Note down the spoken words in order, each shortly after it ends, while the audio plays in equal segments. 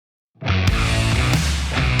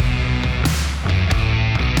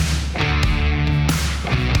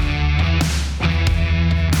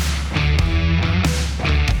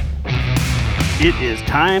It is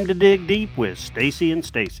time to dig deep with Stacy and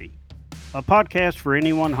Stacy, a podcast for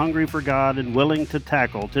anyone hungry for God and willing to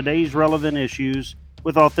tackle today's relevant issues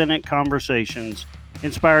with authentic conversations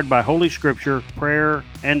inspired by Holy Scripture, prayer,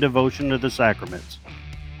 and devotion to the sacraments.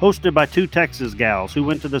 Hosted by two Texas gals who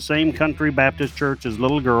went to the same country Baptist church as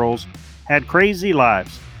little girls, had crazy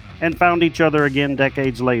lives, and found each other again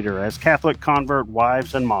decades later as Catholic convert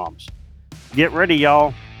wives and moms. Get ready,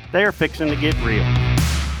 y'all. They're fixing to get real.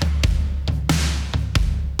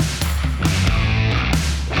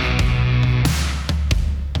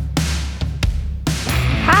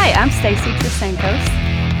 Hi, I'm Stacy Trasankos.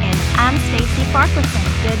 And I'm Stacy Farquharson.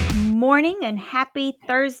 Good morning and happy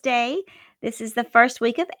Thursday. This is the first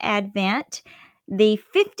week of Advent, the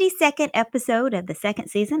 52nd episode of the second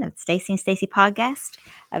season of Stacy and Stacy podcast,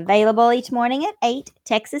 available each morning at 8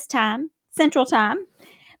 Texas time, Central Time.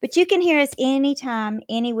 But you can hear us anytime,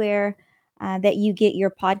 anywhere that you get your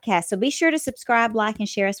podcast. So be sure to subscribe, like, and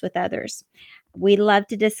share us with others. We love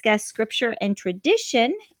to discuss scripture and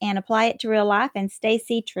tradition and apply it to real life. And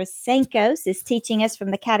Stacy Trasankos is teaching us from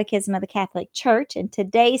the Catechism of the Catholic Church. And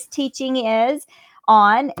today's teaching is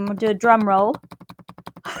on, I'm going to do a drum roll.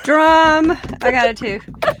 Drum. I got it too.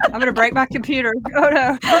 I'm going to break my computer.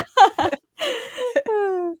 Oh,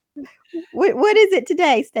 no. What is it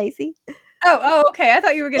today, Stacy? Oh, okay. I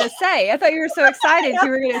thought you were going to say. I thought you were so excited you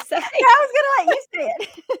were going to say. I was going to let you say it.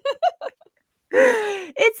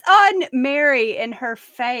 It's on Mary and her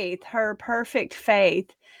faith, her perfect faith.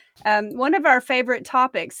 One of our favorite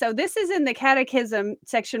topics. So this is in the Catechism,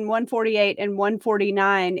 section 148 and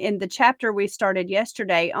 149 in the chapter we started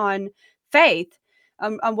yesterday on faith,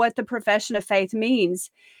 on what the profession of faith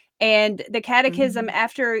means. And the Catechism,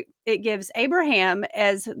 after it gives Abraham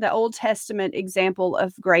as the Old Testament example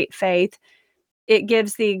of great faith, it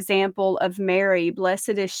gives the example of Mary. Blessed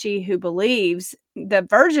is she who believes, the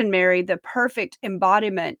Virgin Mary, the perfect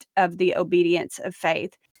embodiment of the obedience of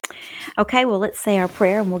faith. Okay, well, let's say our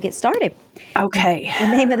prayer and we'll get started. Okay.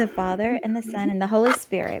 In the name of the Father, and the Son, and the Holy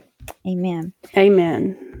Spirit. Amen.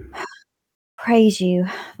 Amen. Praise you,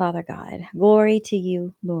 Father God. Glory to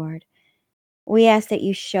you, Lord. We ask that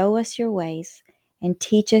you show us your ways and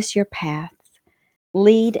teach us your paths.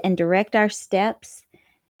 Lead and direct our steps.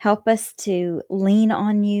 Help us to lean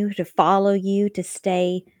on you, to follow you, to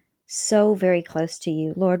stay so very close to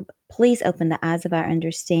you. Lord, please open the eyes of our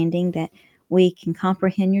understanding that we can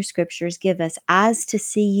comprehend your scriptures. Give us eyes to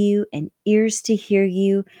see you and ears to hear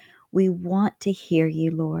you. We want to hear you,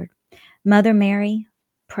 Lord. Mother Mary,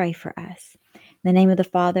 pray for us. In the name of the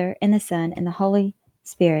Father, and the Son, and the Holy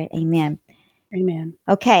Spirit. Amen. Amen.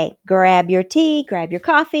 Okay, grab your tea, grab your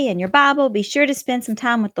coffee and your Bible. Be sure to spend some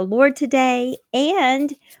time with the Lord today.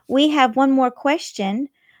 And we have one more question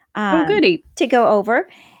goody. to go over.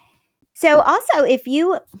 So also, if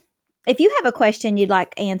you have a question you'd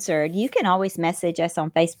like answered, you can always message us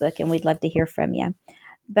on Facebook and we'd love to hear from you.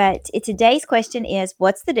 But today's question is,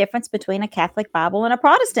 what's the difference between a Catholic Bible and a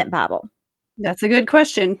Protestant Bible? That's a good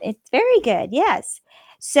question. It's very good, yes.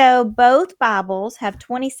 So both Bibles have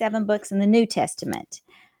 27 books in the New Testament.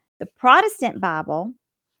 The Protestant Bible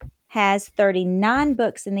has 39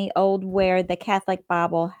 books in the Old, where the Catholic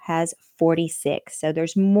Bible has 46. So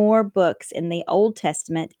there's more books in the Old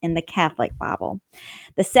Testament in the Catholic Bible.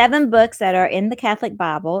 The 7 books that are in the Catholic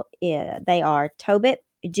Bible, they are Tobit,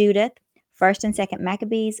 Judith, 1st and 2nd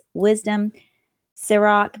Maccabees, Wisdom,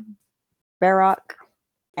 Sirach, Baruch.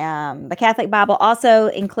 The Catholic Bible also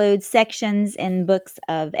includes sections in books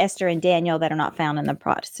of Esther and Daniel that are not found in the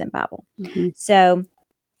Protestant Bible. Mm-hmm. So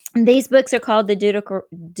these books are called the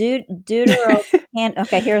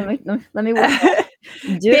okay, here, let me work.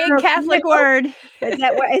 Big Catholic word.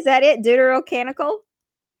 Is that it? Deuterocanonical?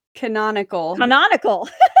 Canonical.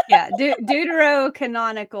 Yeah,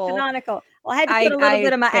 deuterocanonical. Canonical. Well, I had to put a little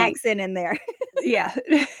bit of my accent in there. Yeah.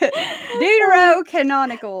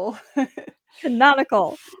 Deuterocanonical.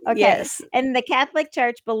 Canonical. Okay. Yes. And the Catholic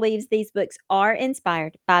Church believes these books are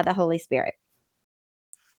inspired by the Holy Spirit.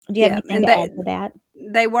 Do you have anything to add to that?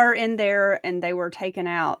 They were in there and they were taken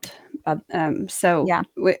out. So yeah,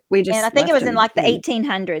 we just. And I think it was in like the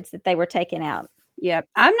 1800s that they were taken out. Yeah,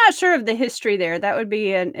 I'm not sure of the history there. That would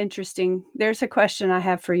be an interesting. There's a question I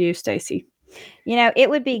have for you, Stacy. You know, it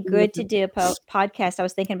would be good to do a podcast. I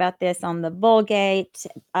was thinking about this on the Vulgate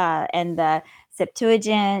and the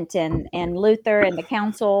Septuagint and Luther and the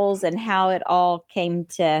councils and how it all came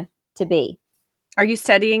to be. Are you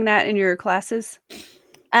studying that in your classes?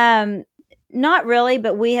 Not really,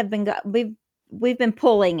 but we've been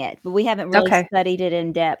pulling it, but we haven't really studied it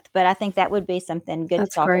in depth. But I think that would be something good to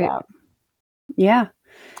talk about. Yeah.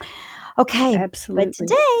 Okay. Absolutely. But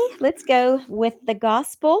today, let's go with the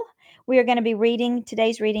gospel. We are going to be reading,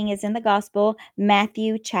 today's reading is in the Gospel,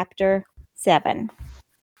 Matthew chapter 7.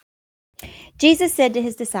 Jesus said to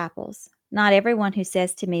his disciples, "Not everyone who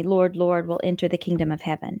says to me, 'Lord, Lord,' will enter the kingdom of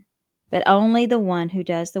heaven, but only the one who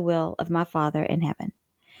does the will of my Father in heaven.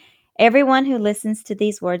 Everyone who listens to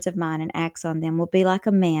these words of mine and acts on them will be like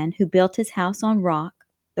a man who built his house on rock.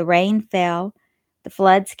 The rain fell, the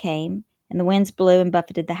floods came, and the winds blew and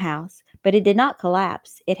buffeted the house, but it did not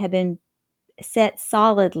collapse. It had been set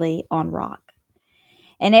solidly on rock.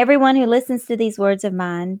 And everyone who listens to these words of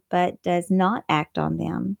mine but does not act on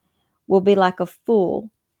them will be like a fool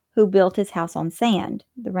who built his house on sand.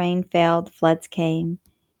 The rain fell, the floods came,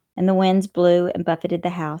 and the winds blew and buffeted the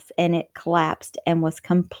house, and it collapsed and was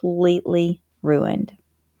completely ruined."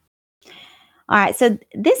 All right, so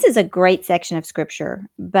this is a great section of scripture,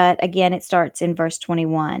 but again, it starts in verse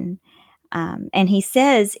 21. And he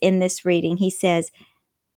says in this reading, he says,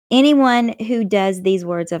 "Anyone who does these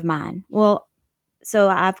words of mine." Well,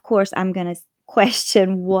 so of course, I'm going to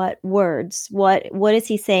question what words, what is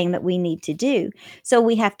he saying that we need to do? So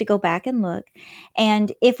we have to go back and look.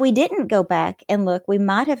 And if we didn't go back and look, we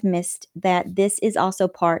might have missed that this is also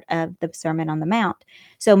part of the Sermon on the Mount.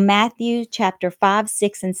 So Matthew chapter 5,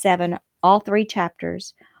 6, and 7, all three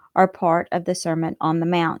chapters are part of the Sermon on the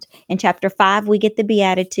Mount. In chapter 5, we get the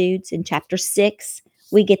Beatitudes. In chapter 6,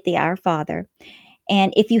 we get the Our Father.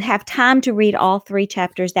 And if you have time to read all three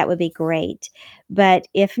chapters, that would be great. But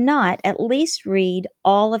if not, at least read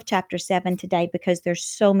all of chapter 7 today, because there's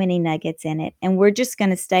so many nuggets in it. And we're just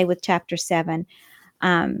going to stay with chapter 7.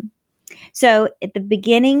 So at the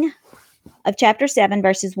beginning of chapter 7,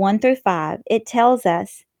 verses 1 through 5, it tells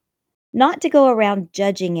us not to go around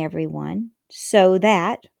judging everyone so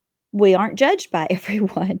that we aren't judged by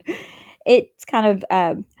everyone. It's kind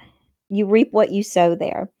of, you reap what you sow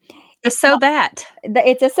there. So that.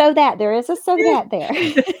 It's a so that. There is a so that there.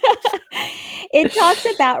 It talks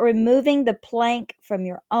about removing the plank from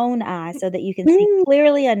your own eye so that you can see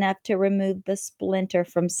clearly enough to remove the splinter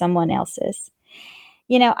from someone else's.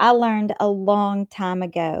 You know, I learned a long time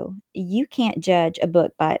ago, you can't judge a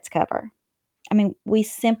book by its cover. I mean, we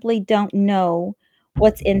simply don't know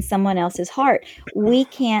what's in someone else's heart. We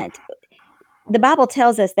can't. The Bible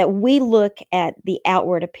tells us that we look at the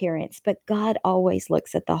outward appearance, but God always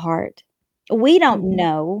looks at the heart. We don't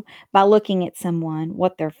know by looking at someone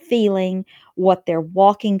what they're feeling, what they're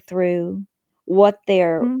walking through, what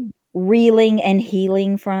they're reeling and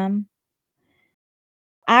healing from.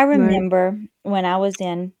 I remember when I was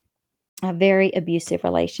in a very abusive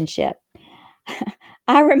relationship,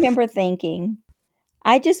 I remember thinking,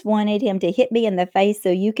 I just wanted him to hit me in the face so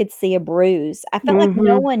you could see a bruise. I felt like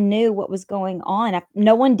no one knew what was going on.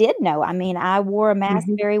 No one did know. I mean, I wore a mask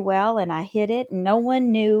very well and I hid it. No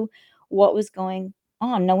one knew what was going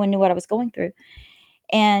on. No one knew what I was going through.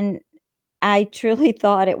 And I truly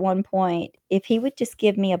thought at one point, if he would just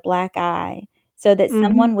give me a black eye so that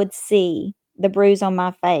someone would see the bruise on my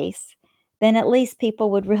face, then at least people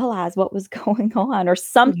would realize what was going on, or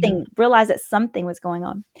something, realize that something was going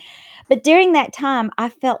on. But during that time, I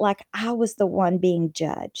felt like I was the one being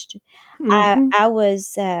judged. I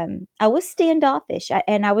was standoffish,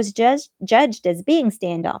 and I was judged as being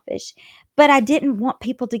standoffish, but I didn't want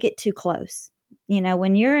people to get too close. You know,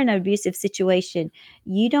 when you're in an abusive situation,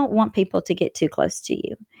 you don't want people to get too close to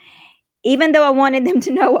you. Even though I wanted them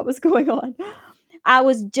to know what was going on, I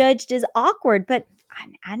was judged as awkward, but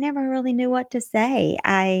I never really knew what to say.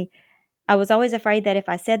 I was always afraid that if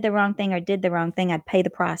I said the wrong thing or did the wrong thing, I'd pay the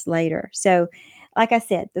price later. So, like I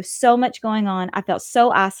said, there's so much going on. I felt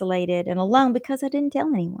so isolated and alone because I didn't tell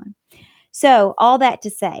anyone. So, all that to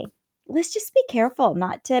say, let's just be careful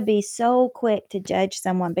not to be so quick to judge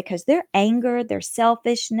someone, because their anger, their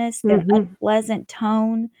selfishness, their unpleasant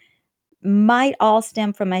tone might all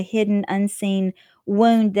stem from a hidden, unseen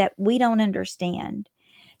wound that we don't understand.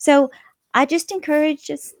 So, I just encourage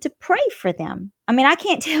us to pray for them. I mean, I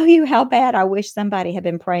can't tell you how bad I wish somebody had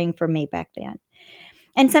been praying for me back then.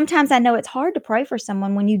 And sometimes I know it's hard to pray for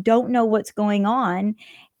someone when you don't know what's going on,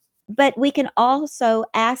 but we can also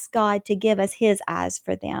ask God to give us his eyes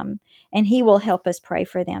for them, and he will help us pray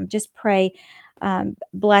for them. Just pray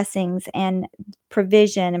blessings and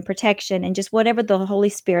provision and protection and just whatever the Holy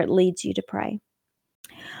Spirit leads you to pray.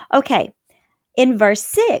 Okay, in verse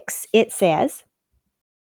 6, it says,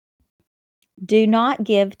 "Do not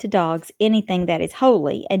give to dogs anything that is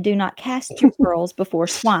holy, and do not cast your pearls before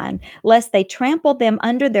swine, lest they trample them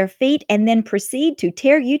under their feet and then proceed to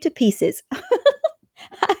tear you to pieces."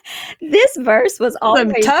 This verse was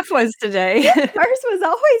always some tough ones today. This verse was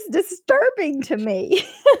always disturbing to me.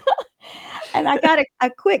 And I got a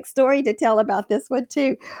quick story to tell about this one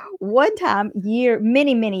too. One time,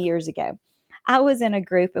 many, many years ago, I was in a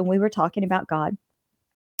group and we were talking about God.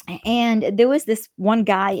 And there was this one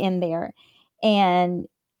guy in there, and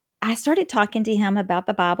I started talking to him about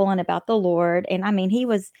the Bible and about the Lord. And I mean, he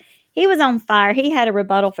was on fire. He had a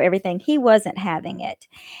rebuttal for everything. He wasn't having it.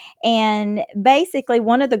 And basically,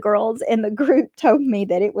 one of the girls in the group told me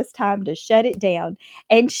that it was time to shut it down.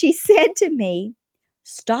 And she said to me,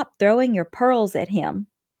 "Stop throwing your pearls at him."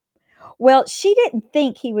 Well, she didn't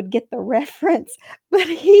think he would get the reference, but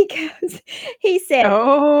he said,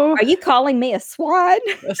 Oh, "Are you calling me a swine?"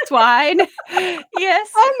 a swine.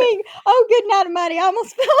 Yes. I mean, oh, good night, Almighty. I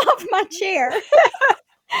almost fell off my chair.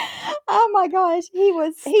 Oh my gosh, he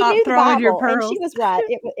Stop knew the throwing your Bible, and she pearls. was right.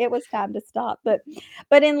 It was time to stop.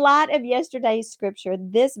 But in light of yesterday's scripture,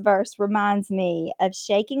 this verse reminds me of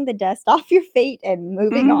shaking the dust off your feet and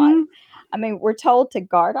moving on. Mhm. I mean, we're told to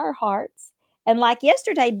guard our hearts. And like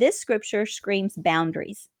yesterday, this scripture screams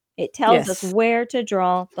boundaries. It tells us Yes. where to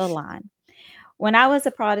draw the line. When I was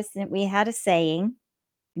a Protestant, we had a saying,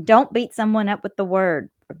 "Don't beat someone up with the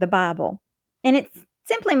word of the Bible." And it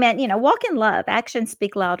simply meant, walk in love. Actions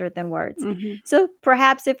speak louder than words. Mhm. So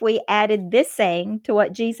perhaps if we added this saying to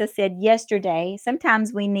what Jesus said yesterday,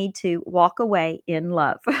 sometimes we need to walk away in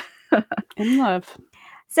love. In love.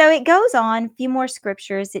 So it goes on, a few more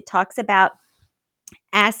scriptures. It talks about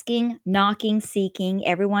asking, knocking, seeking.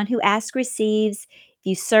 Everyone who asks receives. If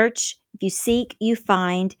you search, if you seek, you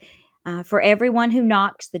find. For everyone who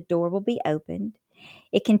knocks, the door will be opened.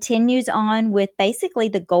 It continues on with basically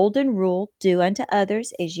the golden rule: do unto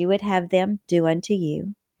others as you would have them do unto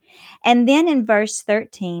you. And then in verse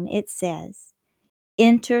 13, it says,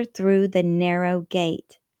 enter through the narrow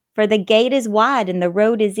gate. For the gate is wide and the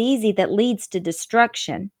road is easy that leads to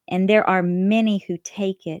destruction, and there are many who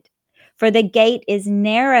take it. For the gate is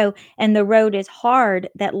narrow and the road is hard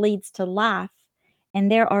that leads to life,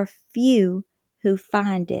 and there are few who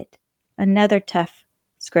find it. Another tough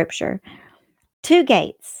scripture. 2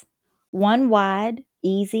 gates, one wide,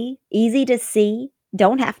 easy to see,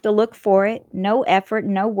 don't have to look for it, no effort,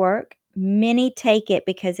 no work. Many take it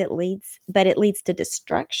because it leads to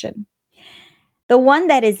destruction. The one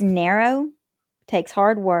that is narrow takes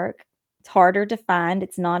hard work. It's harder to find,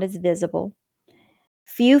 it's not as visible.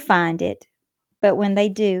 Few find it, but when they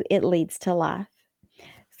do, it leads to life.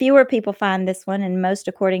 Fewer people find this one, and most,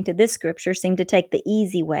 according to this scripture, seem to take the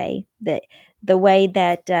easy way, the way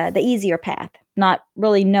that the easier path, not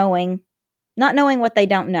knowing what they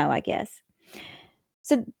don't know, I guess.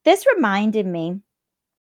 So this reminded me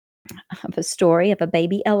of a story of a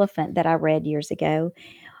baby elephant that I read years ago.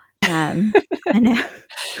 I know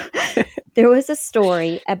there was a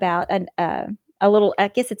story about a little. I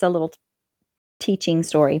guess it's a little teaching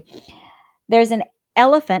story. There's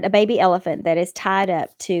a baby elephant that is tied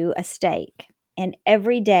up to a stake, and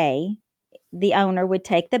every day the owner would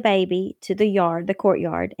take the baby to the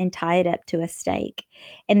courtyard, and tie it up to a stake.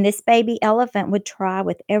 And this baby elephant would try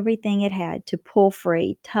with everything it had to pull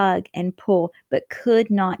free, tug and pull, but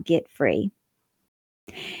could not get free.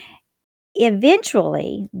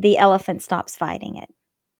 Eventually, the elephant stops fighting it.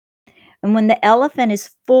 And when the elephant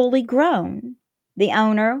is fully grown, the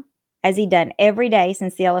owner, as he done every day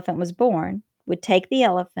since the elephant was born, would take the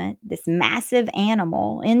elephant, this massive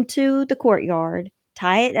animal, into the courtyard,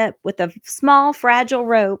 tie it up with a small, fragile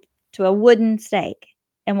rope to a wooden stake,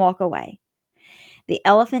 and walk away. The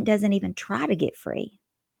elephant doesn't even try to get free.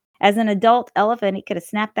 As an adult elephant, it could have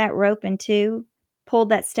snapped that rope in two, pulled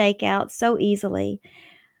that stake out so easily,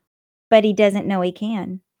 but he doesn't know he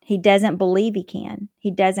can. He doesn't believe he can.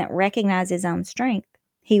 He doesn't recognize his own strength.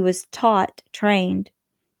 He was trained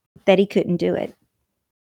that he couldn't do it.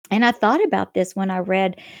 And I thought about this when I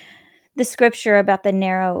read the scripture about the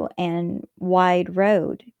narrow and wide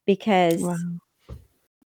road, because Wow.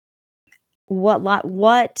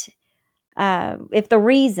 what if the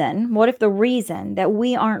reason that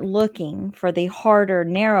we aren't looking for the harder,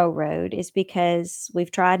 narrow road is because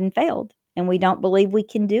we've tried and failed, and we don't believe we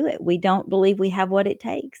can do it. We don't believe we have what it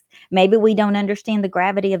takes. Maybe we don't understand the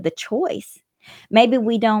gravity of the choice. Maybe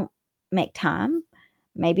we don't make time.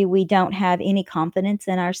 Maybe we don't have any confidence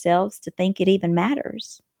in ourselves to think it even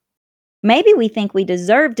matters. Maybe we think we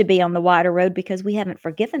deserve to be on the wider road because we haven't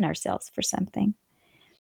forgiven ourselves for something.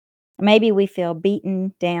 Maybe we feel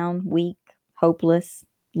beaten down, weak, hopeless,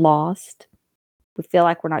 lost. We feel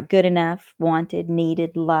like we're not good enough, wanted,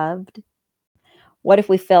 needed, loved. What if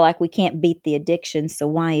we feel like we can't beat the addiction, so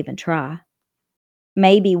why even try?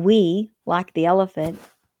 Maybe we, like the elephant,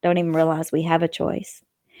 don't even realize we have a choice.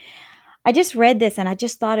 I just read this and I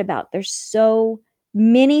just thought about there's so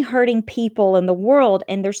many hurting people in the world,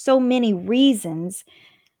 and there's so many reasons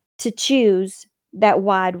to choose that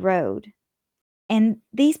wide road. And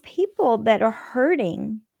these people that are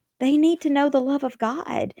hurting, they need to know the love of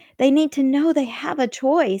God. They need to know they have a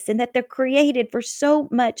choice and that they're created for so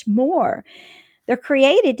much more. They're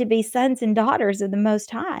created to be sons and daughters of the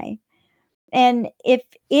Most High. And if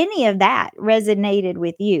any of that resonated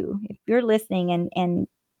with you, if you're listening and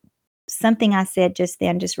something I said just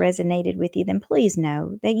then just resonated with you, then please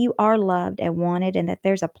know that you are loved and wanted and that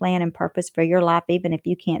there's a plan and purpose for your life, even if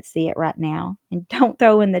you can't see it right now. And don't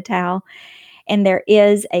throw in the towel. And there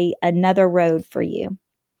is another road for you.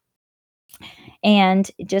 And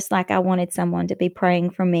just like I wanted someone to be praying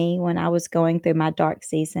for me when I was going through my dark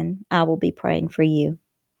season, I will be praying for you.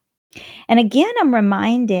 And again, I'm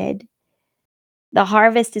reminded the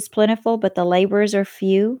harvest is plentiful, but the laborers are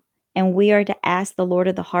few. And we are to ask the Lord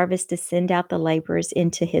of the harvest to send out the laborers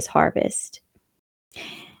into his harvest.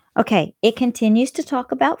 Okay, it continues to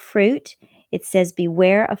talk about fruit. It says,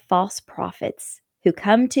 beware of false prophets who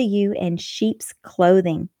come to you in sheep's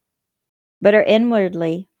clothing, but are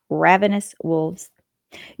inwardly ravenous wolves.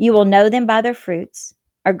 You will know them by their fruits.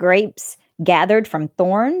 Are grapes gathered from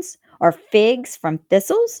thorns, or figs from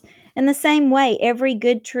thistles? In the same way, every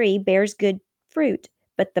good tree bears good fruit,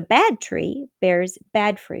 but the bad tree bears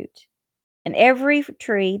bad fruit. And every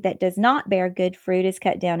tree that does not bear good fruit is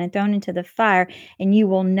cut down and thrown into the fire, and you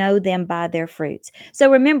will know them by their fruits.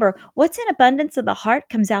 So remember, what's in abundance of the heart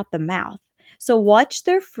comes out the mouth. So watch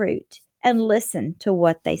their fruit and listen to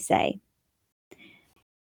what they say.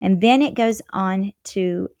 And then it goes on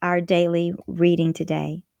to our daily reading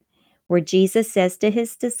today, where Jesus says to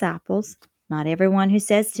his disciples, not everyone who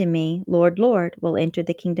says to me, Lord, Lord, will enter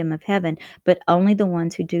the kingdom of heaven, but only the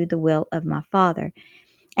ones who do the will of my Father.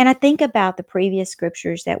 And I think about the previous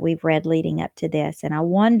scriptures that we've read leading up to this, and I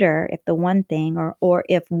wonder if the one thing or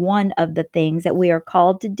if one of the things that we are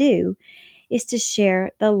called to do is to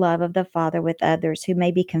share the love of the Father with others who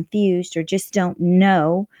may be confused or just don't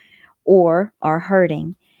know or are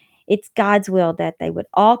hurting. It's God's will that they would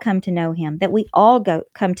all come to know him, that we all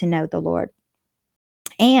come to know the Lord.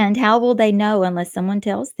 And how will they know unless someone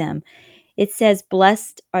tells them? It says,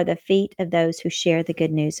 blessed are the feet of those who share the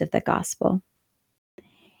good news of the gospel.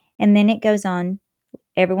 And then it goes on,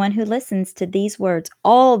 everyone who listens to these words,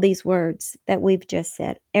 all these words that we've just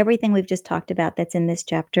said, everything we've just talked about that's in this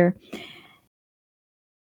chapter,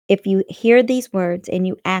 if you hear these words and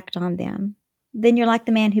you act on them, then you're like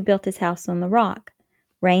the man who built his house on the rock.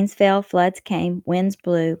 Rains fell, floods came, winds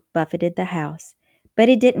blew, buffeted the house. But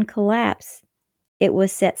it didn't collapse. It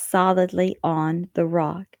was set solidly on the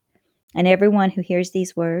rock. And everyone who hears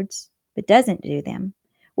these words but doesn't do them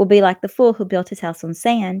will be like the fool who built his house on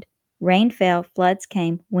sand. Rain fell, floods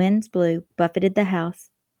came, winds blew, buffeted the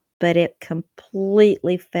house, but it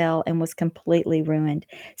completely fell and was completely ruined.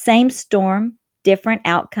 Same storm, different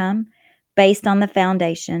outcome based on the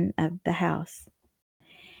foundation of the house.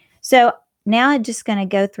 So now I'm just going to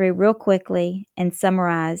go through real quickly and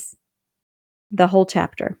summarize the whole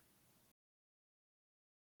chapter.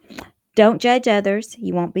 Don't judge others,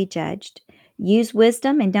 you won't be judged. Use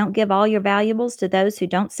wisdom and don't give all your valuables to those who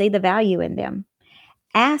don't see the value in them.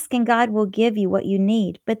 Ask and God will give you what you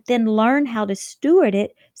need, but then learn how to steward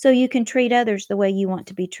it so you can treat others the way you want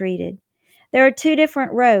to be treated. There are two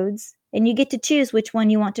different roads, and you get to choose which one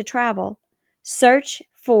you want to travel. Search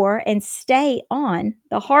for and stay on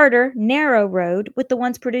the harder, narrow road with the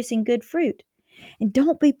ones producing good fruit. And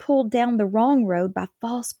don't be pulled down the wrong road by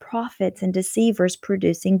false prophets and deceivers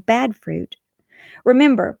producing bad fruit.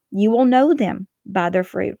 Remember, you will know them by their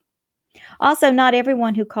fruit. Also, not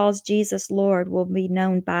everyone who calls Jesus Lord will be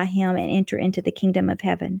known by him and enter into the kingdom of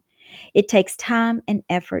heaven. It takes time and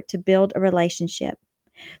effort to build a relationship.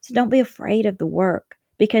 So don't be afraid of the work,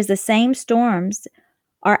 because the same storms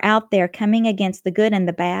are out there coming against the good and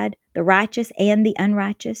the bad, the righteous and the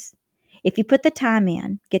unrighteous. If you put the time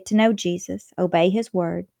in, get to know Jesus, obey his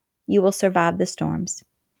word, you will survive the storms.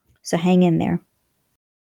 So hang in there.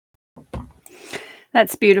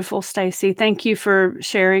 That's beautiful, Stacy. Thank you for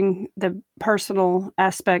sharing the personal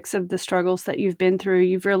aspects of the struggles that you've been through.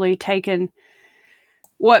 You've really taken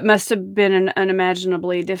what must have been an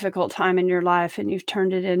unimaginably difficult time in your life, and you've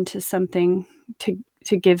turned it into something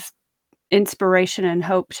to give inspiration and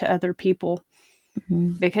hope to other people.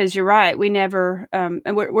 Mm-hmm. Because you're right, we never, and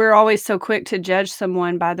we're always so quick to judge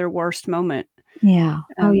someone by their worst moment. Yeah.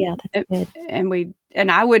 Oh, yeah, that's good. And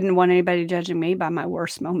I wouldn't want anybody judging me by my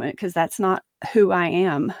worst moment, because that's not who I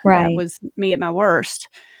am. Right. That was me at my worst.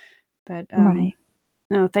 But Right.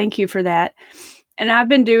 no, thank you for that. And I've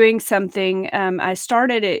been doing something. I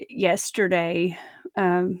started it yesterday.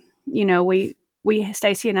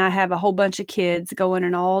 Stacy and I have a whole bunch of kids going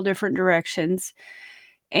in all different directions.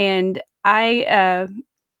 And I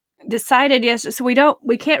decided, yes, so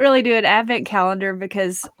we can't really do an advent calendar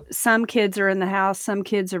because some kids are in the house, some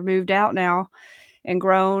kids are moved out now and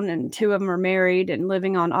grown, and 2 of them are married and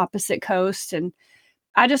living on opposite coasts. And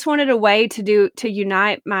I just wanted a way to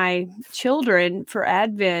unite my children for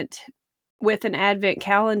Advent with an Advent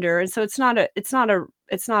calendar. And so it's not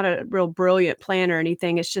a real brilliant plan or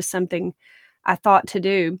anything. It's just something I thought to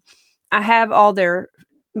do. I have all their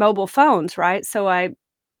mobile phones, right? So I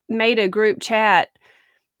made a group chat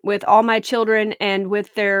with all my children and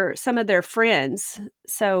with some of their friends.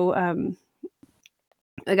 So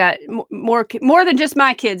I got more than just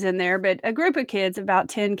my kids in there, but a group of kids, about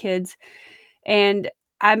 10 kids. And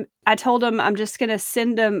I told them I'm just going to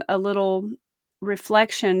send them a little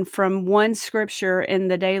reflection from one scripture in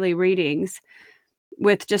the daily readings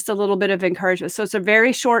with just a little bit of encouragement. So it's a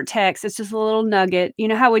very short text. It's just a little nugget. You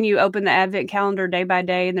know how when you open the Advent calendar day by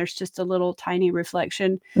day and there's just a little tiny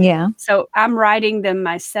reflection? Yeah. So I'm writing them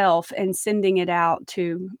myself and sending it out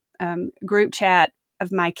to group chat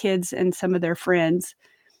of my kids and some of their friends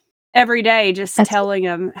every day, just telling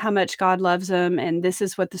them how much God loves them. And this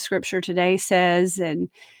is what the scripture today says. And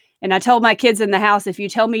I told my kids in the house, if you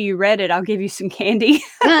tell me you read it, I'll give you some candy.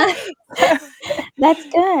 That's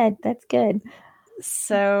good. That's good.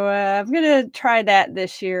 So I'm going to try that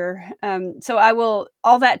this year. So I will,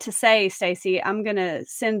 all that to say, Stacy, I'm going to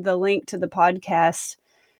send the link to the podcast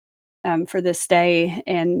for this day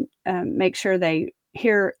and make sure they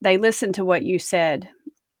listen to what you said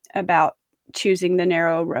about choosing the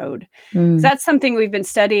narrow road. That's something we've been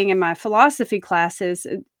studying in my philosophy classes.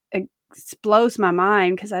 It blows my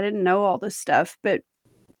mind because I didn't know all this stuff. But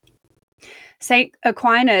St.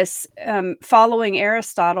 Aquinas, following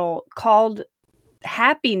Aristotle, called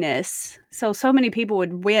happiness. So many people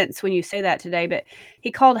would wince when you say that today, but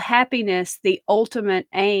he called happiness the ultimate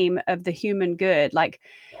aim of the human good. Like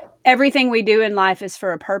everything we do in life is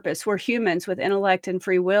for a purpose. We're humans with intellect and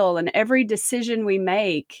free will, and every decision we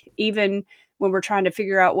make, even when we're trying to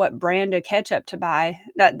figure out what brand of ketchup to buy,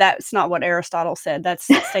 that's not what Aristotle said. That's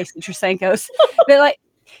Stacy Trasenko's. But like,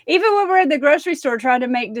 even when we're at the grocery store trying to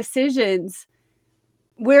make decisions,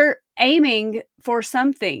 we're aiming for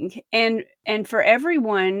something, and for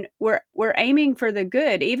everyone, we're aiming for the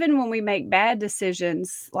good. Even when we make bad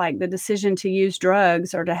decisions, like the decision to use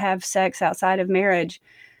drugs or to have sex outside of marriage,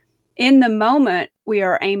 in the moment, we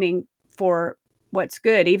are aiming for what's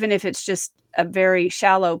good, even if it's just a very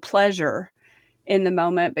shallow pleasure in the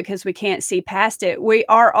moment because we can't see past it. We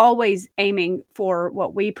are always aiming for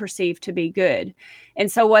what we perceive to be good.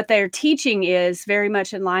 And so what they're teaching is very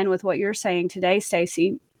much in line with what you're saying today,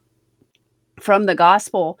 Stacy, from the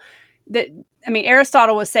gospel.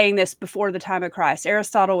 Aristotle was saying this before the time of Christ.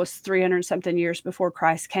 Aristotle was 300 something years before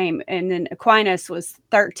Christ came. And then Aquinas was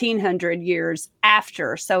 1300 years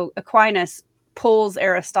after. So Aquinas pulls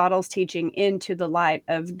Aristotle's teaching into the light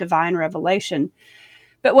of divine revelation.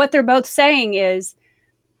 But what they're both saying is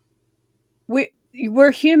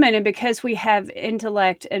we're human, and because we have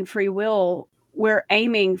intellect and free will, we're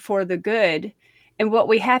aiming for the good. And what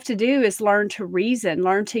we have to do is learn to reason,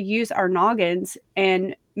 learn to use our noggins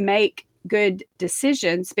and make good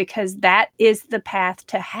decisions, because that is the path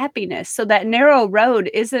to happiness. So that narrow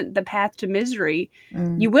road isn't the path to misery.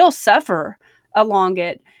 You will suffer along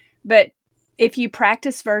it, but if you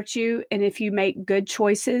practice virtue and if you make good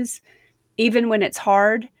choices, even when it's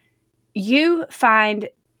hard, you find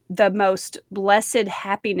the most blessed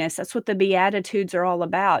happiness. That's what the Beatitudes are all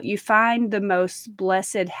about. You find the most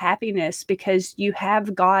blessed happiness because you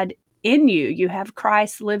have God in you. You have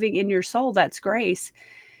Christ living in your soul. That's grace.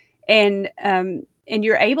 And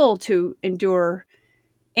you're able to endure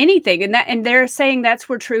anything. And they're saying that's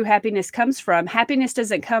where true happiness comes from. Happiness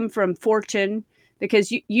doesn't come from fortune,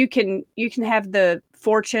 because you can have the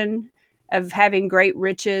fortune of having great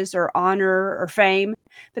riches or honor or fame,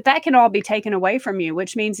 but that can all be taken away from you,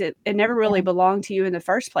 which means it never really belonged to you in the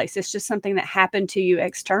first place. It's just something that happened to you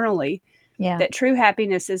externally. Yeah. That true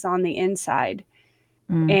happiness is on the inside.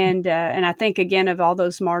 And I think, again, of all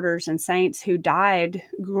those martyrs and saints who died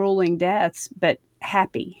grueling deaths, but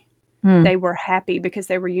happy. They were happy because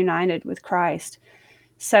they were united with Christ.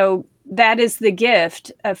 So that is the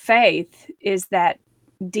gift of faith, is that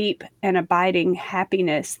deep and abiding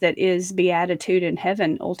happiness that is beatitude in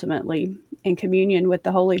heaven, ultimately in communion with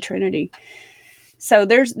the Holy Trinity. So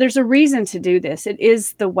there's a reason to do this. It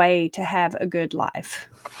is the way to have a good life,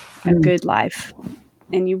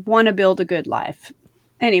 and you want to build a good life.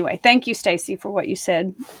 Anyway, thank you, Stacy, for what you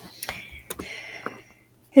said.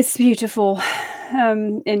 It's beautiful.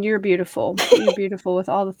 And you're beautiful. You're beautiful with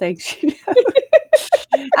all the things you know.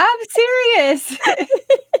 I'm serious.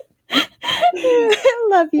 I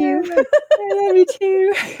love you. I love you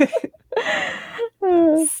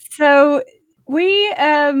too. So we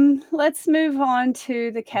let's move on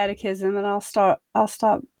to the catechism, and I'll stop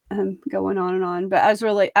going on and on. But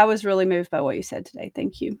I was really moved by what you said today.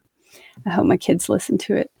 Thank you. I hope my kids listen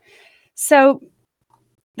to it. So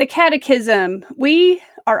the catechism, we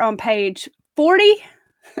are on page 40.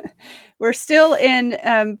 We're still in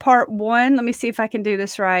part 1. Let me see if I can do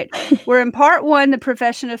this right. We're in part 1, the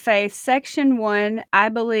profession of faith, section 1, I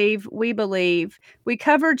believe, we believe. We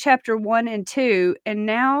covered chapter 1 and 2, and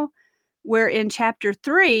now we're in chapter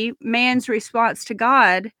 3, man's response to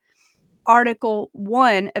God, article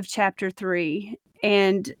 1 of chapter 3,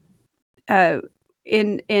 and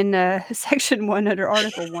in section 1 under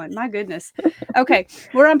article 1. My goodness. Okay,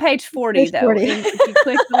 we're on page 40 Page though. 40. And if you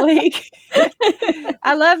click the link,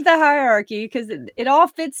 I love the hierarchy because it all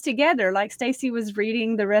fits together. Like Stacy was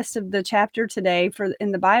reading the rest of the chapter today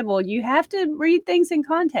in the Bible, you have to read things in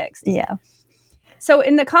context. Yeah. So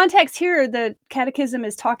in the context here, the catechism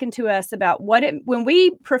is talking to us about when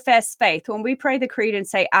we profess faith, when we pray the creed and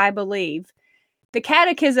say, I believe, the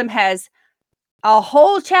catechism has a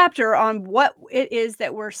whole chapter on what it is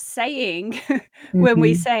that we're saying when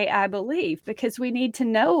we say I believe, because we need to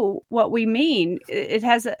know what we mean. It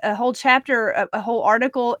has a whole chapter, a whole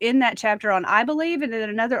article in that chapter on I believe, and then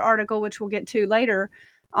another article, which we'll get to later,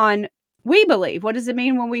 on we believe. What does it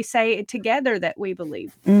mean when we say together that we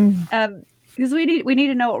believe? Because we need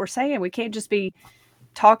to know what we're saying. We can't just be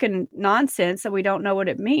talking nonsense that we don't know what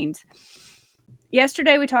it means.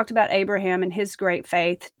 Yesterday, we talked about Abraham and his great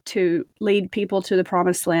faith to lead people to the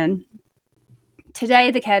promised land.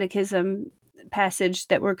 Today, the catechism passage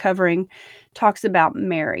that we're covering talks about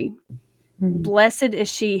Mary. Blessed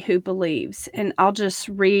is she who believes. And I'll just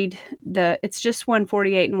read it's just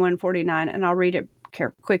 148 and 149, and I'll read it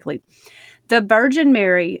quickly. The Virgin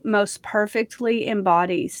Mary most perfectly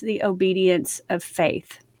embodies the obedience of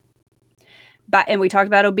faith. And we talked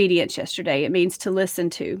about obedience yesterday. It means to listen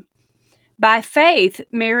to. By faith,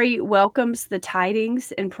 Mary welcomes the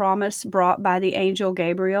tidings and promise brought by the angel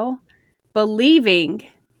Gabriel, believing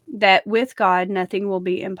that with God nothing will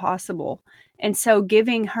be impossible. And so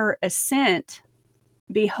giving her assent,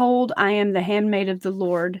 behold, I am the handmaid of the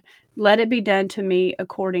Lord. Let it be done to me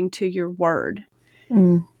according to your word.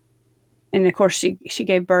 And of course, she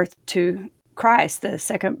gave birth to Christ, the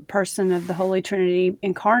second person of the Holy Trinity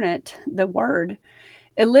incarnate, the Word.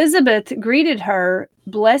 Elizabeth greeted her,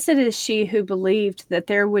 blessed is she who believed that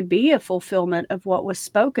there would be a fulfillment of what was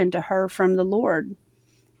spoken to her from the Lord.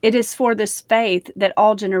 It is for this faith that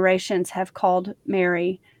all generations have called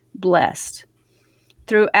Mary blessed.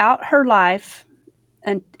 Throughout her life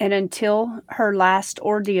and until her last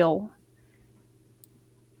ordeal,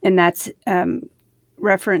 and that's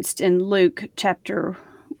referenced in Luke chapter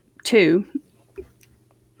 2,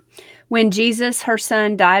 when Jesus, her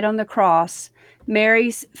son, died on the cross,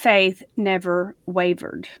 Mary's faith never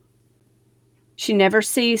wavered. She never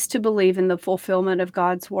ceased to believe in the fulfillment of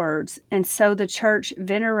God's words, and so the church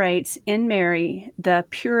venerates in Mary the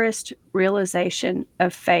purest realization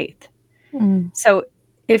of faith. So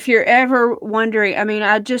if you're ever wondering, I mean,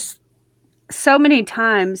 so many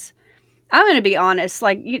times, I'm going to be honest,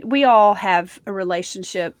 like we all have a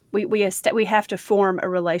relationship. We have to form a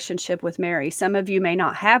relationship with Mary. Some of you may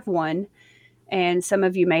not have one, and some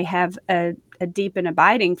of you may have a deep and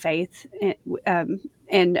abiding faith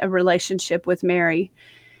and a relationship with Mary.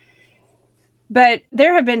 But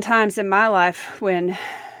there have been times in my life when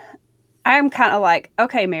I'm kind of like,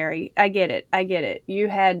 okay, Mary, I get it. You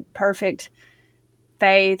had perfect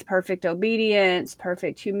faith, perfect obedience,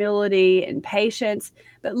 perfect humility and patience.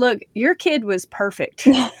 But look, your kid was perfect.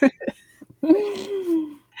 And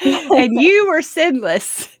you were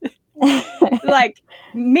sinless. Like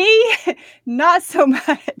me, not so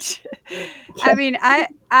much. I mean,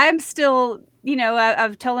 I'm still,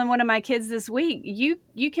 I've telling one of my kids this week,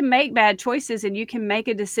 you can make bad choices and you can make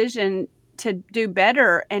a decision to do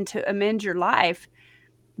better and to amend your life.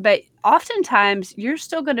 But oftentimes you're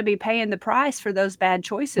still going to be paying the price for those bad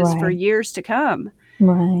choices for years to come.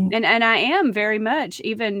 Right. And I am very much,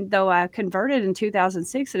 even though I converted in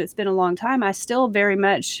 2006 and it's been a long time, I still very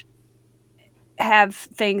much have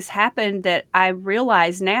things happen that I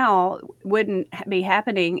realize now wouldn't be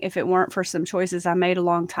happening if it weren't for some choices I made a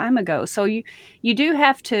long time ago. So you do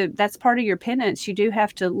have to, that's part of your penance. You do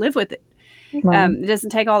have to live with it. Right. It doesn't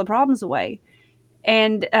take all the problems away.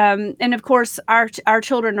 And of course our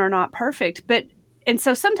children are not perfect, and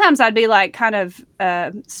so sometimes I'd be like kind of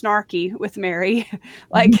snarky with Mary,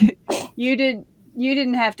 like you did you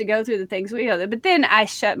didn't have to go through the things we go. But then I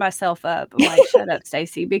shut myself up. I'm like, shut up,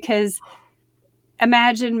 Stacy, because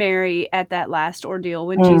imagine Mary at that last ordeal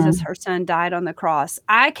when Jesus, her son, died on the cross.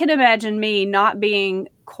 I can imagine me not being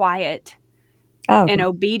quiet and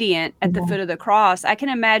obedient at the foot of the cross. I can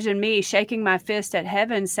imagine me shaking my fist at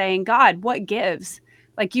heaven saying, God, what gives?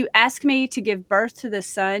 Like, you ask me to give birth to the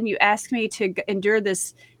son. You ask me to endure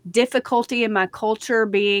this difficulty in my culture,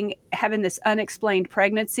 having this unexplained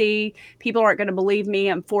pregnancy. People aren't going to believe me.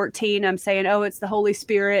 I'm 14. I'm saying, oh, it's the Holy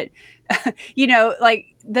Spirit.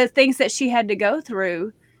 Like the things that she had to go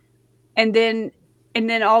through. And then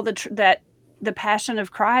all the passion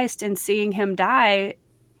of Christ and seeing him die.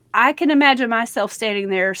 I can imagine myself standing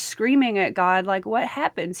there screaming at God, like, what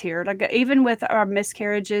happens here? Like, even with our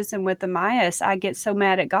miscarriages and with Amias, I get so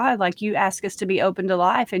mad at God. Like, you ask us to be open to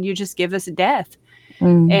life and you just give us death.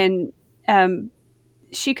 And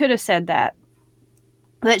she could have said that,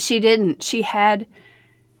 but she didn't. She had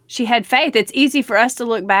faith. It's easy for us to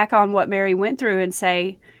look back on what Mary went through and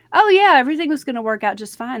say, oh yeah, everything was going to work out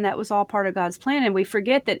just fine. That was all part of God's plan. And we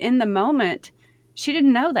forget that in the moment, she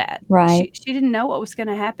didn't know that. Right. She didn't know what was going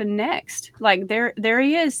to happen next. Like there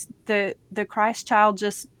he is. The Christ child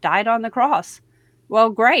just died on the cross. Well,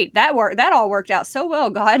 great. That all worked out so well,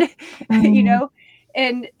 God,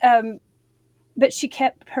 and, but she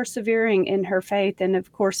kept persevering in her faith. And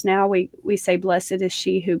of course, now we say, blessed is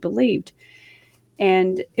she who believed.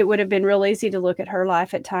 And it would have been real easy to look at her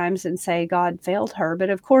life at times and say God failed her. But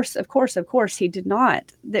of course, he did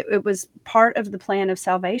not. That it was part of the plan of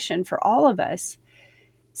salvation for all of us.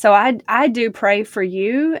 So I do pray for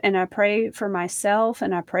you, and I pray for myself,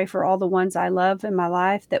 and I pray for all the ones I love in my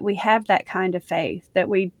life, that we have that kind of faith, that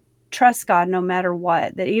we trust God no matter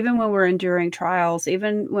what, that even when we're enduring trials,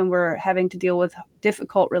 even when we're having to deal with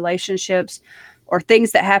difficult relationships or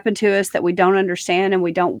things that happen to us that we don't understand and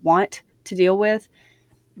we don't want to deal with,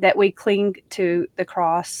 that we cling to the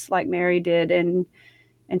cross like Mary did and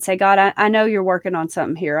say, God, I know you're working on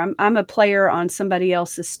something here. I'm a player on somebody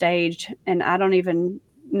else's stage, and I don't even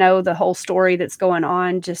know the whole story that's going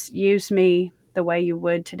on. Just use me the way you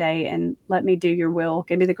would today and let me do your will.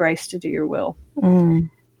 Give me the grace to do your will.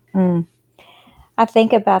 I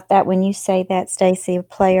think about that when you say that, Stacy, a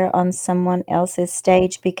player on someone else's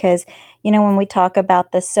stage, because, when we talk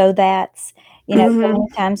about the so that's, so many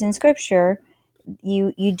times in scripture,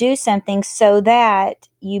 you do something so that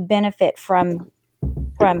you benefit from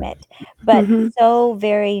it. But so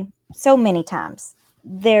many times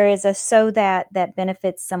there is a so that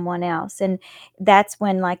benefits someone else. And that's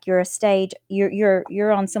when, like, you're a stage,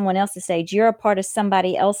 you're on someone else's stage. You're a part of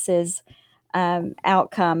somebody else's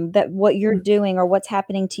outcome, that what you're doing or what's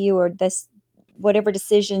happening to you or whatever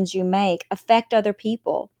decisions you make affect other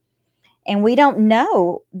people. And we don't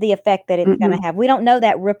know the effect that it's going to have. We don't know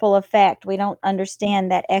that ripple effect. We don't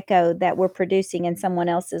understand that echo that we're producing in someone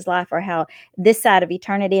else's life, or how this side of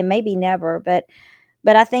eternity, and maybe never. But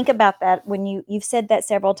I think about that when you've said that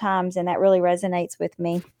several times, and that really resonates with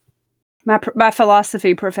me. My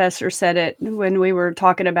philosophy professor said it when we were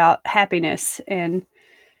talking about happiness and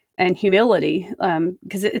humility,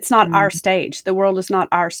 because it's not our stage. The world is not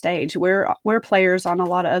our stage. We're players on a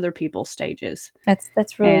lot of other people's stages.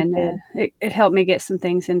 That's really good. It helped me get some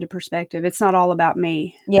things into perspective. It's not all about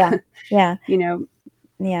me. Yeah. Yeah.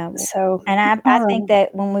 So, and I think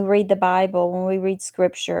that when we read the Bible, when we read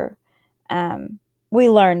scripture, we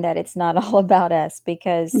learn that it's not all about us,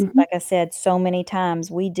 because, like I said, so many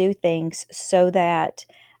times we do things so that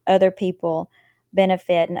other people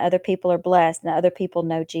benefit and other people are blessed and other people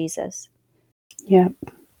know Jesus. Yeah.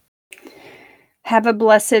 Have a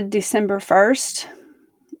blessed December 1st.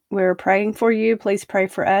 We're praying for you. Please pray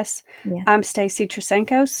for us. Yeah. I'm Stacy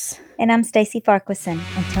Trasenkos. And I'm Stacy Farquharson.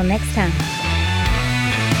 Until next time.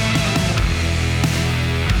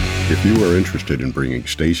 If you are interested in bringing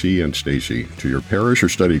Stacy and Stacy to your parish or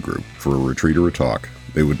study group for a retreat or a talk,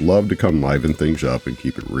 they would love to come liven things up and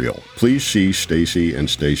keep it real. Please see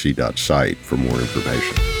stacyandstacy.site for more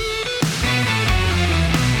information.